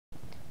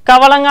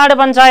Kavalangad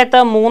panchayat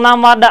 3ാം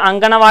ward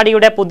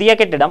അങ്കണവാടിയുടെ പുതിയ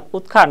കെട്ടിടം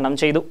ഉദ്ഘാടനം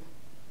ചെയ്തു.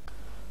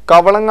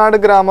 കവളങ്ങാട്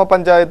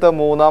ഗ്രാമപഞ്ചായത്ത്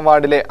 3ാം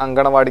വാർഡിലെ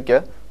അങ്കണവാടിക്ക്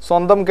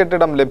സ്വന്തം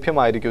കെട്ടിടം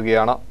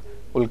ലഭ്യമായിരിക്കുകയാണ്.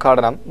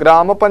 ഉദ്ഘാടനം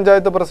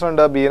ഗ്രാമപഞ്ചായത്ത്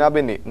പ്രസിഡന്റ് ബീന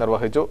ബെന്നി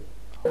നിർവഹിച്ചു.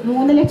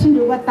 3 ലക്ഷം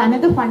രൂപ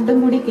തനത് ഫണ്ടും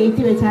കൂടി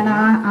കയറ്റി വെച്ചാണ്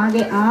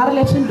ആകെ 6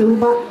 ലക്ഷം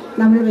രൂപ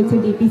നമ്മൾ വെച്ച്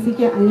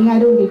DPCക്ക്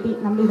അംഗീകാരവും കിട്ടി.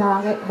 നമ്മൾ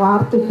ഇതാകെ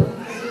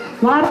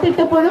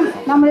വാർത്തിട്ടപ്പോഴും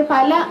നമ്മൾ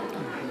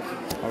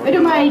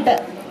പലരുമായിട്ട്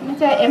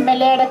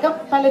MLA അടക്കം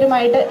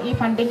പലരുമായിട്ട് ഈ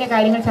ഫണ്ടിൻ്റെ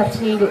കാര്യങ്ങൾ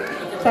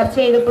ചർച്ച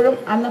ചെയ്തപ്പോഴും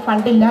അന്ന്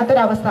ഫണ്ട്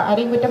ഇല്ലാത്തൊരവസ്ഥ,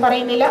 ആരെയും കുറ്റം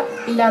പറയുന്നില്ല,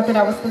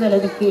 ഇല്ലാത്തൊരവസ്ഥ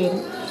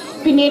നിലനിൽക്കുകയായിരുന്നു.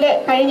 പിന്നീട്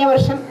കഴിഞ്ഞ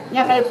വർഷം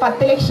ഞങ്ങൾ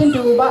 10 ലക്ഷം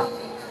രൂപ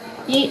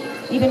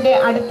ഇതിൻ്റെ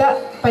അടുത്ത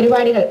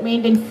പരിപാടികൾ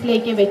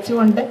മെയിൻ്റനൻസിലേക്ക്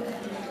വെച്ചുകൊണ്ട്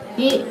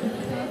ഈ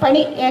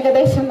പണി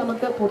ഏകദേശം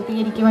നമുക്ക്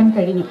പൂർത്തീകരിക്കുവാൻ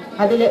കഴിഞ്ഞു.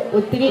 അതിൽ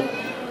ഒത്തിരി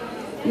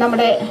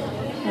നമ്മുടെ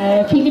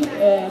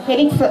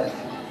ഫെലിക്സ്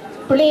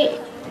പുള്ളി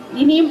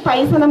ഇനിയും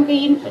പൈസ നമുക്ക്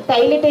ഈ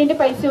ടൈലിട്ടതിൻ്റെ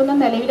പൈസയൊന്നും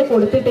നിലവിൽ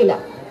കൊടുത്തിട്ടില്ല.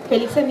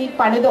 ഫെലിക്സ് നീ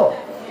പണിതോ,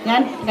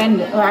 ഞാൻ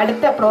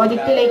അടുത്ത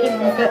പ്രോജക്റ്റിലേക്ക്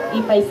നമുക്ക് ഈ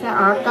പൈസ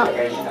ആക്കാം,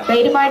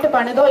 ധൈര്യമായിട്ട്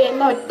പണിതോ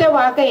എന്ന ഒറ്റ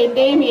വാക്ക്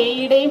എൻ്റെയും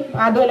എയുടെയും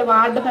അതുപോലെ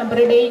വാർഡ്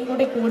മെമ്പറുടെയും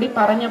കൂടി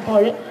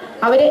പറഞ്ഞപ്പോൾ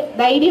അവർ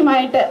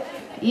ധൈര്യമായിട്ട്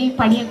ഈ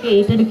പണിയൊക്കെ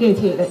ഏറ്റെടുക്കുകയും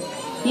ചെയ്ത്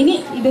ഇനി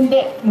ഇതിൻ്റെ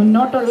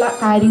മുന്നോട്ടുള്ള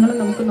കാര്യങ്ങൾ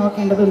നമുക്ക്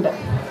നോക്കേണ്ടതുണ്ട്.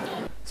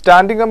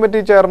 സ്റ്റാൻഡിംഗ് കമ്മിറ്റി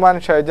ചെയർമാൻ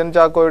ഷൈജൻ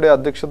ചാക്കോയുടെ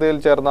അധ്യക്ഷതയിൽ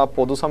ചേർന്ന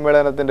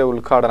പൊതുസമ്മേളനത്തിന്റെ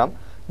ഉദ്ഘാടനം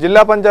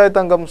ജില്ലാ പഞ്ചായത്ത്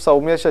അംഗം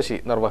സൗമ്യ ശശി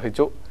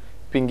നിർവഹിച്ചു.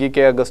 Pinky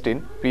K Augustine,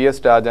 PS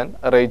Rajan,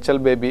 Rachel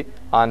baby,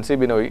 Ancy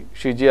Binoy,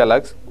 Shiji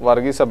Alex,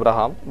 Varghese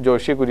Abraham,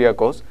 Joshi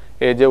Kuriakose,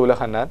 AJ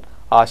Ulahannan,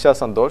 ആശ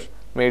Santhosh,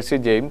 Mercy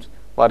James,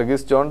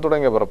 Varghese John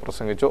തുടങ്ങിയവർ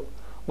പ്രസംഗിച്ചു.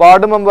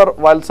 വാർഡ് മെമ്പർ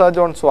വത്സ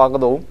ജോൺ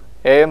സ്വാഗതവും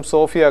AM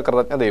സോഫിയ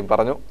കൃതജ്ഞതയും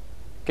പറഞ്ഞു.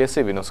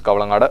 KCV news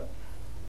Kavalangad.